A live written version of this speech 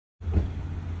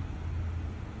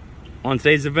On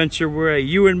today's adventure, we're at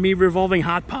You and Me Revolving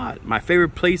Hot Pot, my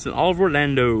favorite place in all of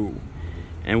Orlando.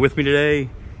 And with me today,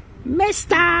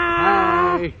 Mister!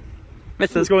 Hi!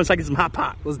 Mister, let's go inside and get some hot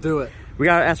pot. Let's do it. We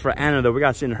gotta ask for Anna though, we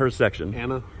gotta sit in her section.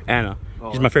 Anna? Anna.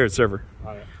 Oh, She's my favorite server.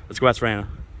 Alright. Let's go ask for Anna.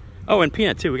 Oh, and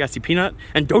Peanut too, we gotta see Peanut.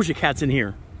 And Doja Cat's in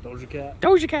here. Doja Cat?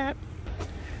 Doja Cat!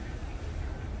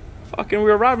 Fucking,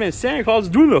 we're arriving in Santa Claus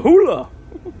doing the hula.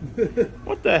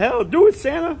 What the hell? Do it,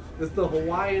 Santa. It's the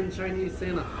Hawaiian Chinese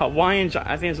Santa. Hawaiian,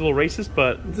 I think it's a little racist,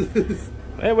 but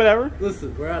hey, whatever.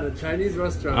 Listen, we're at a Chinese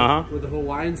restaurant with a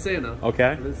Hawaiian Santa.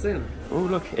 Okay. And it's Santa. Oh,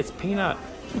 look, it's Peanut.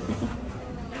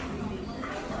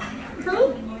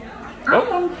 Oh. I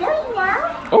am going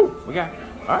now. Oh, we got,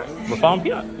 all right, we're following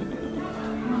Peanut.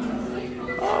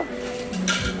 Oh.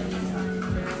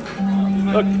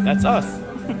 Look, that's us.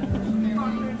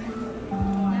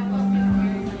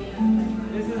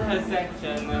 This is her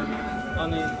section,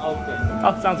 only open.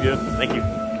 Oh, sounds good. Thank you.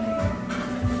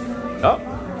 Oh,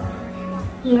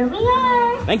 Here we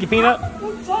are. thank you, Peanut.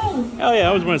 Good day. Hell yeah, I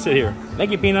always want to sit here.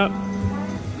 Thank you, Peanut.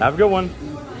 Have a good one.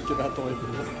 Get out the way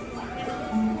from this.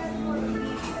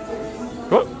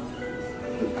 Whoop.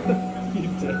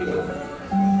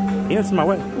 Peanut's in my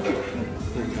way.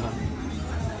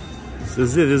 So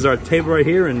this is our table right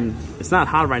here, and it's not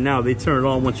hot right now. They turn it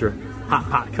on once your hot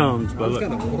pot comes. But It's look,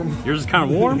 kind of warm. yours is kind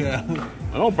of warm. Yeah.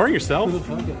 Oh, don't burn yourself.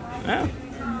 Fuck it. Yeah.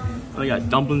 They got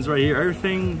dumplings right here.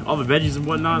 Everything, all the veggies and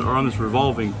whatnot are on this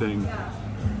revolving thing.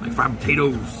 Like fried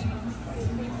potatoes.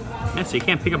 Yeah, so you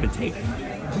can't pick up and take.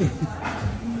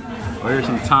 Or here's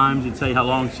some times to tell you how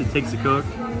long shit takes to cook.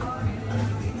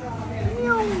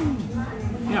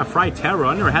 Yeah, fried taro.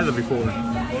 I never had that before.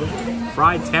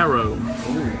 Fried taro.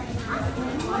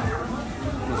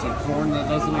 There's some corn that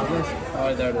doesn't exist.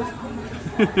 Oh, there it is.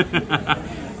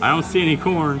 I don't see any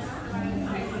corn.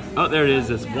 Oh, there it is.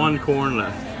 There's one corn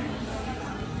left.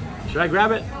 Should I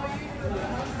grab it?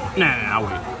 Nah, I'll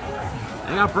wait.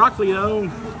 I got broccoli though.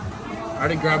 I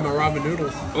already grabbed my ramen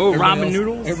noodles. Oh, Everybody ramen else-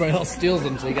 noodles? Everybody else steals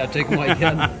them, so you gotta take them while you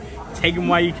can. Take them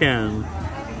while you can.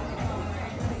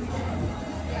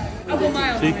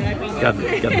 See, got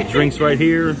the drinks right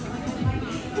here.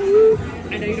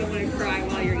 I know you don't want to cry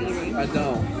while you're eating. I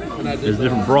don't. And I did There's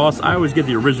different broths. I always get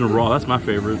the original broth. That's my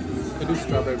favorite. I do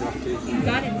strawberry broth too.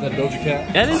 Got it. Is that Doja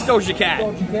Cat? That is Doja Cat.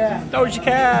 Doja Cat. Doja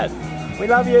Cat. We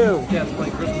love you. Yeah, it's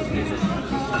playing Christmas music.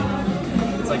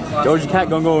 It's like classic. Doja Cat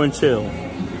gonna go and chill.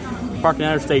 Parking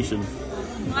at her station.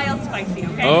 Mild spicy,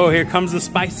 okay? Oh, here comes the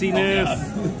spiciness.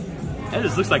 That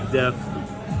just looks like death.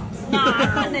 Nah,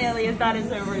 it's not nearly as bad as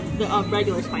the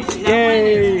regular spicy. That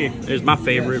Yay! There's my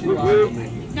favorite. Whoop, whoop.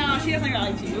 one, no, she doesn't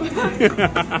really like you.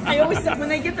 I always, when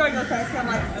they get the regular spicy, I'm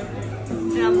like,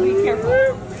 and I'm be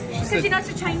careful. Because you know, it's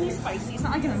a Chinese spicy. It's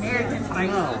not like an American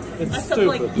spicy. No, it's That's stuff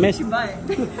like stupid. eat your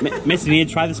butt. Missy, you need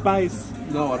to try the spice?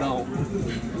 No, I don't.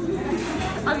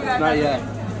 I'll be right Not back. yet.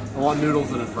 I want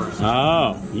noodles in it first.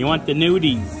 Oh, you want the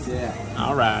nudies? Yeah.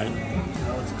 All right.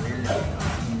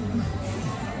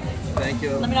 Thank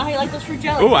you. Let me know how you like those fruit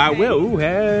jellies. Oh, I okay? will. Ooh,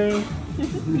 hey.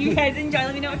 You guys enjoy.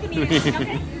 Let me know if you need it.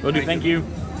 Okay. Will do. Thank you.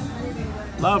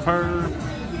 Love her.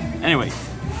 Anyway,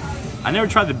 I never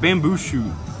tried the bamboo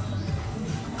shoot.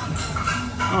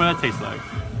 Oh, what that tastes like.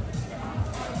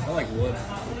 I like wood.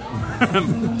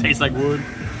 Tastes like wood.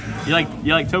 You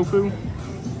like tofu?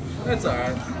 That's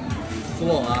alright. It's a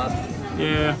little odd.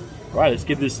 Yeah. All right, let's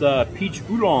give this peach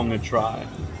oolong a try.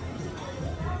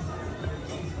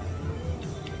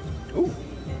 Ooh.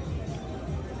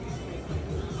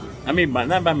 I mean,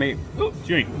 not by me. Ooh,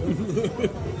 drink.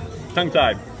 Tongue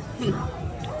tied.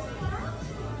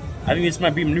 I think this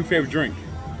might be my new favorite drink.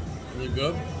 Is it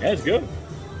good? Yeah, it's good.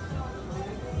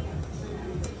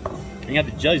 You got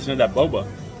the jellies in that boba.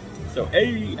 So,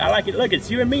 hey, I like it. Look,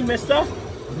 it's you and me, mister.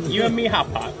 You and me,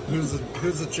 hot pot. Who's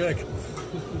the chick?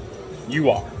 You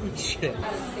are. Shit. All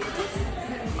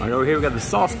right, over here we got the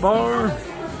sauce bar.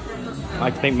 I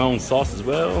like to make my own sauce as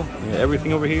well. We got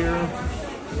everything over here.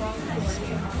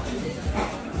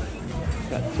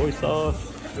 Got soy sauce.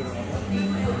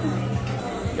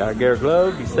 Gotta get our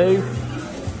glove, be safe.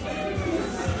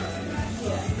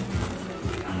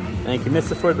 Thank you,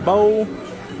 mister, for the bowl.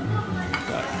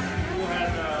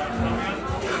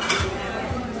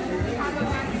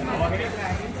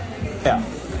 Yeah.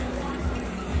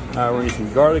 Alright, we're gonna need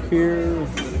some garlic here.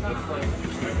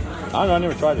 I don't know, I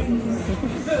never tried it.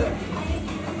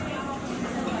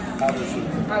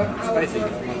 Spicy.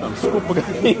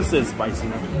 It says spicy.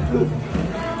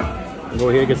 We'll go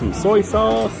here and get some soy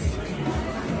sauce.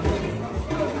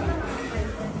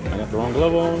 I got the wrong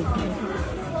glove on.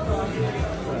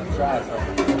 Try it.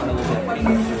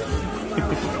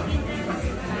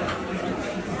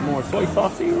 more soy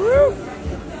saucy. Woo!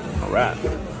 All right.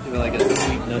 Give it like a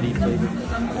sweet, nutty flavor.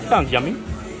 That sounds yummy.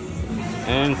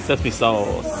 And sesame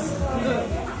sauce.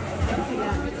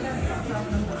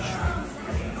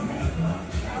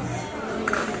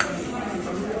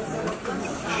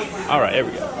 All right, there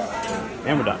we go.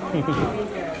 And we're done.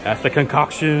 That's the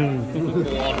concoction. A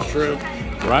lot of shrimp.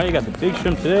 Right, you got the big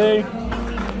shrimp today.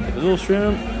 Got the little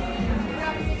shrimp.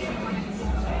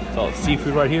 It's all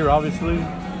seafood right here, obviously.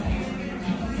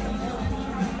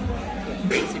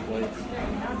 Fancy plates.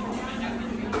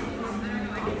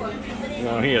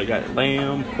 Here, you got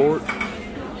lamb, pork,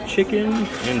 chicken,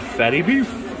 and fatty beef.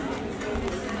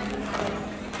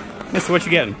 Mister, what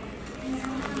you getting?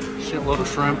 Shitload of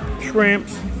shrimp.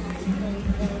 Shrimps.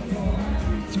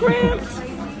 Shrimps.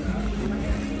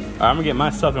 Alright, I'm gonna get my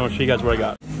stuff and I'll show you guys what I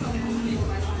got.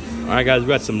 Alright guys, we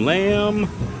got some lamb,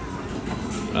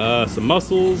 some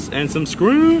mussels, and some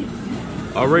scrimp.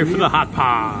 All ready for the hot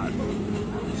pot.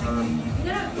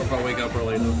 If I wake up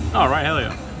early enough. Alright, hell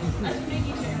yeah.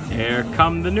 Here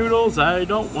come the noodles I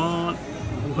don't want.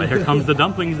 But here comes the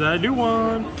dumplings that I do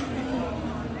want.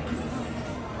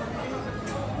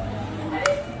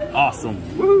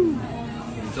 Awesome. Woo!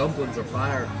 Dumplings are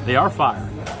fire. They are fire.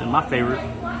 They're my favorite.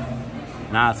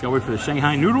 Now let's go wait for the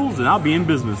Shanghai noodles and I'll be in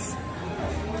business.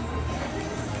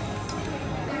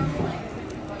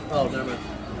 Oh, never mind.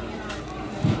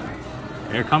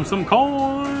 Here comes some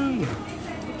corn.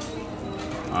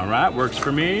 All right, works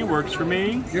for me, works for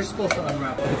me. You're supposed to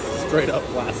unwrap it. It's straight up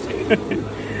plastic.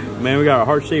 Man, we got our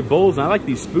heart-shaped bowls, and I like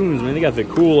these spoons, man. They got the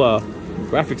cool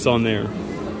graphics on there.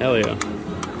 Hell yeah.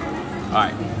 All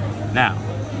right, now,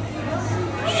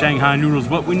 Shanghai noodles,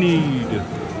 what we need.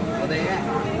 Where they at?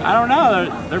 I don't know,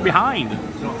 they're behind.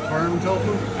 No firm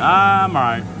tofu? I'm all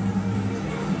right.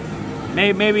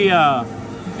 Maybe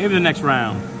the next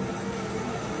round.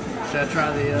 Should I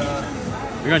try the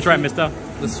You're gonna try it, mister?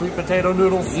 the sweet potato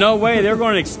noodles? No way, they're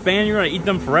going to expand. You're going to eat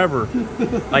them forever.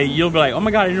 Like, you'll be like, oh my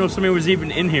God, I didn't know somebody was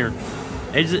even in here.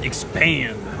 They just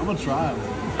expand. I'm gonna try them.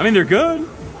 I mean, they're good.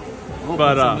 We'll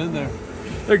But, put some in there.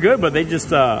 They're good, but they just,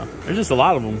 there's just a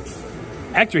lot of them.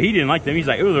 Hector, he didn't like them. He's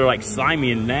like, oh, they're like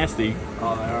slimy and nasty.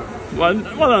 Oh, they are. Well,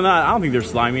 they're not. I don't think they're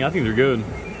slimy. I think they're good.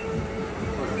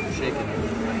 Chicken.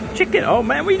 Chicken. Oh,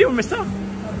 man, what are you doing, mister?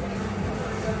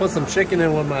 Put some chicken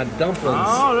in with my dumplings.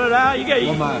 Oh, look at you got,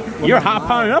 you're hot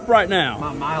pounding up right now.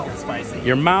 My mild spicy.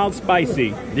 You're mild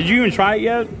spicy. Did you even try it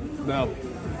yet? No.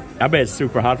 I bet it's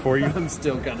super hot for you. I'm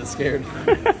still kind of scared.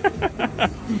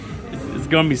 It's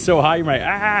gonna be so hot. You're like,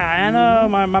 Anna,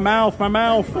 my mouth. My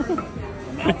mouth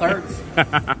hurts.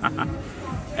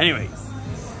 Anyways,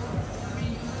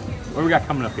 what do we got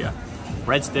coming up here?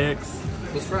 Breadsticks.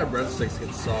 Those fried breadsticks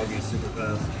get soggy super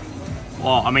fast.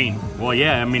 Well,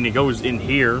 yeah. I mean, it goes in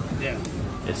here. Yeah.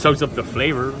 It soaks up the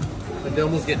flavor. But they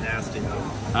almost get nasty though.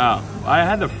 Oh, I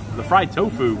had the fried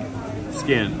tofu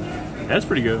skin. That's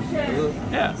pretty good.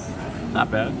 Yeah, not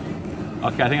bad.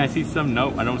 Okay, I think I see some.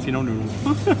 Nope, I don't see no noodles.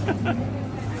 Pull some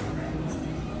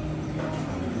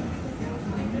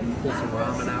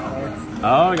ramen out there.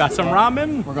 Oh, I got some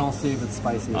ramen. We're gonna see if it's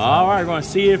spicy. All right, we're gonna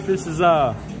see if this is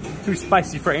too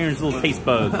spicy for Aaron's little taste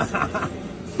buds.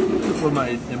 With my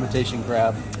imitation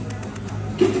crab.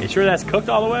 You sure that's cooked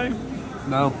all the way?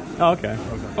 No. Oh, okay.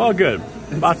 Oh, good.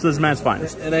 Botchla's man's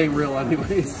finest. It ain't real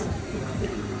anyways.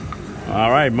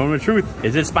 All right, moment of truth.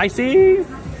 Is it spicy?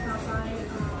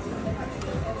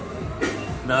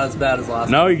 Not as bad as last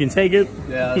time. No, you can take it?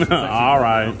 Yeah. That's all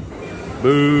right.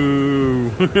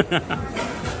 Boo.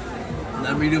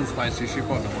 That medium spicy, she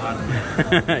put a lot in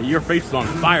it. Your face was on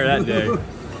fire that day.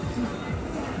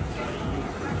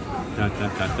 Dun, dun,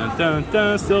 dun, dun, dun,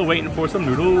 dun. Still waiting for some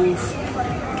noodles.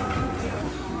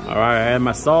 All right, I had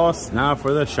my sauce. Now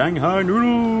for the Shanghai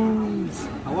noodles.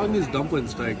 How long does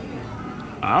dumplings take?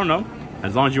 I don't know.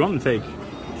 As long as you want them to take.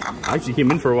 I actually came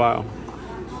in for a while.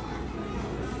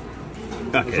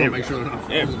 Okay, Just make sure they're not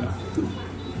there we frozen. go.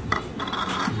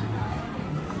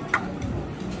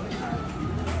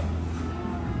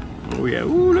 Oh yeah,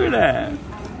 ooh, look at that.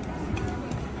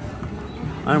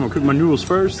 I'm gonna cook my noodles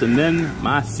first and then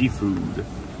my seafood.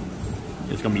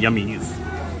 It's gonna be yummies.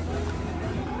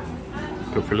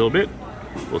 Cook for a little bit.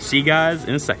 We'll see you guys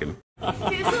in a second. I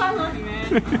love you,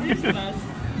 man. You're the best.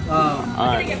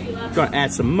 Alright, gonna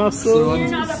add some mussels. So You're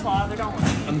not a father, don't worry.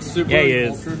 I'm super Yeah, he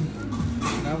is. uncultured. I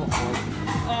have a fork.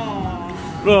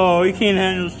 Oh, he can't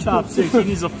handle his chopsticks. He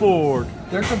needs a fork.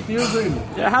 They're confusing.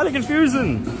 Yeah, how are they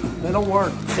confusing? They don't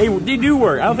work. They do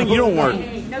work. I don't think you don't work.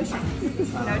 Hey, no shame.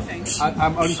 No shame.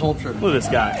 I'm uncultured. Look at this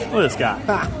guy. Look at this guy.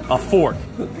 A fork.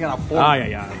 I got a fork. Ah, yeah,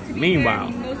 yeah. To be Meanwhile.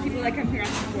 fair, most people that come here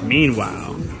ask for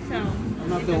Meanwhile. So,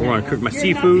 We're gonna cook my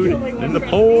seafood and the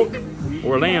pork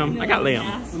or lamb. I got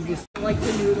lamb. Like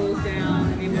the noodles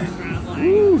down and even grab like.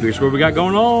 Ooh, here's what we got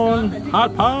going on.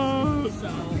 Hot pot. So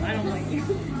I don't like you.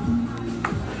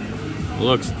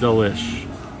 Looks delish.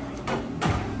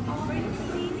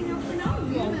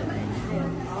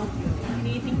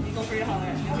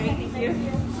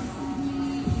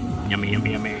 Yummy,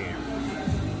 yummy, yummy.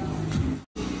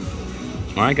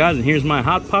 All right, guys, and here's my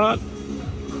hot pot.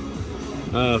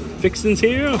 Fixins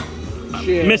here.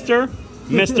 Mister.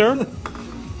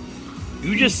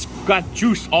 You just got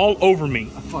juice all over me.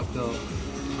 I fucked up.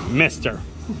 Mister.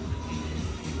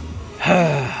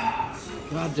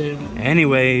 God damn it.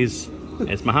 Anyways,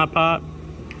 it's my hot pot.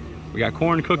 We got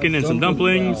corn cooking and some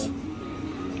dumplings.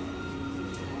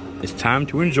 It's time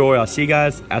to enjoy. I'll see you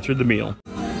guys after the meal.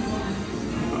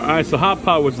 Alright, so hot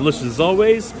pot was delicious as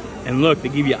always. And look, they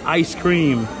give you ice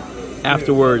cream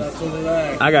afterwards.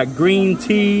 I got green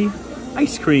tea,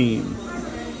 ice cream.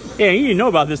 Yeah, you didn't know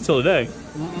about this till today.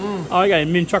 Oh, I got a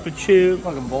mint chocolate chip.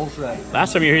 Fucking bullshit.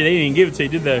 Last time you were here, they didn't give it to you,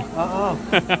 did they?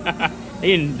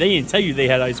 They didn't tell you they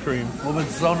had ice cream. Well,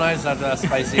 it's so nice after that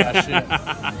spicy ass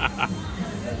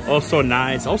shit. Also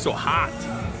nice, also hot.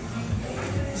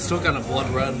 Still kind of blood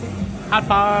red. Hot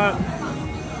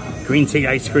pot. Green tea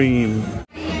ice cream.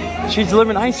 She's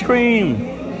delivering ice cream.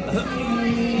 Who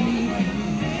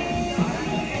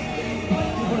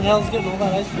the hell's getting all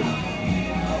that ice cream?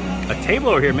 A table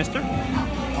over here, mister.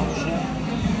 Oh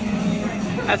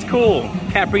shit. That's cool.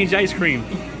 Cat brings ice cream.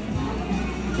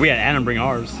 We had Adam bring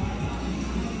ours.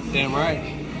 Damn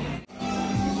right.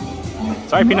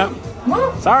 Sorry, Peanut.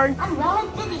 Sorry. I'm really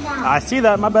busy now. I see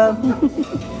that, my bad.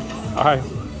 Alright,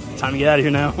 time to get out of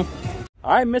here now.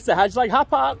 Alright, mister, how'd you like hot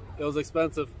pot? It was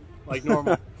expensive, like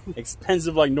normal.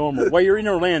 Expensive like normal. Well, you're in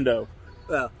Orlando.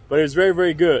 Yeah. But it was very,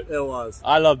 very good. It was.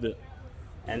 I loved it.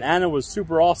 And Anna was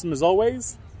super awesome as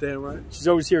always. Damn right. She's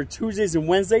always here Tuesdays and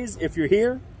Wednesdays if you're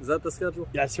here. Is that the schedule?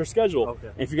 That's her schedule. Okay.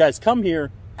 And if you guys come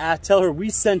here, tell her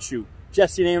we sent you.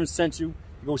 Jesse and Aaron sent you.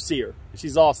 Go see her.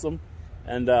 She's awesome.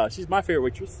 And she's my favorite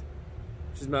waitress.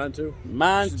 She's mine too.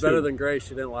 Mine She's too. better than Grace.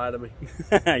 She didn't lie to me.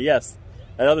 Yes.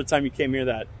 That other time you came here,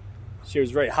 that she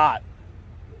was very hot.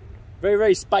 Very,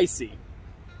 very spicy.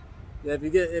 Yeah, if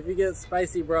you get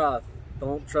spicy broth,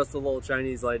 don't trust the little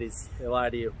Chinese ladies. They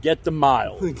lie to you. Get the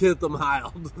mild. Get them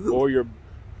mild. Or your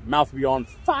mouth will be on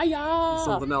fire.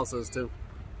 Something else is too.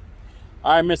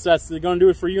 All right, miss, that's going to do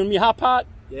it for you and me, Hot Pot.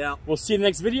 Yeah. We'll see you in the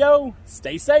next video.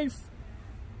 Stay safe.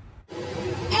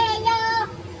 Hey, y'all.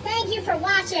 Thank you for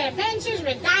watching Adventures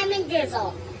with Diamond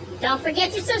Dizzle. Don't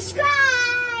forget to subscribe.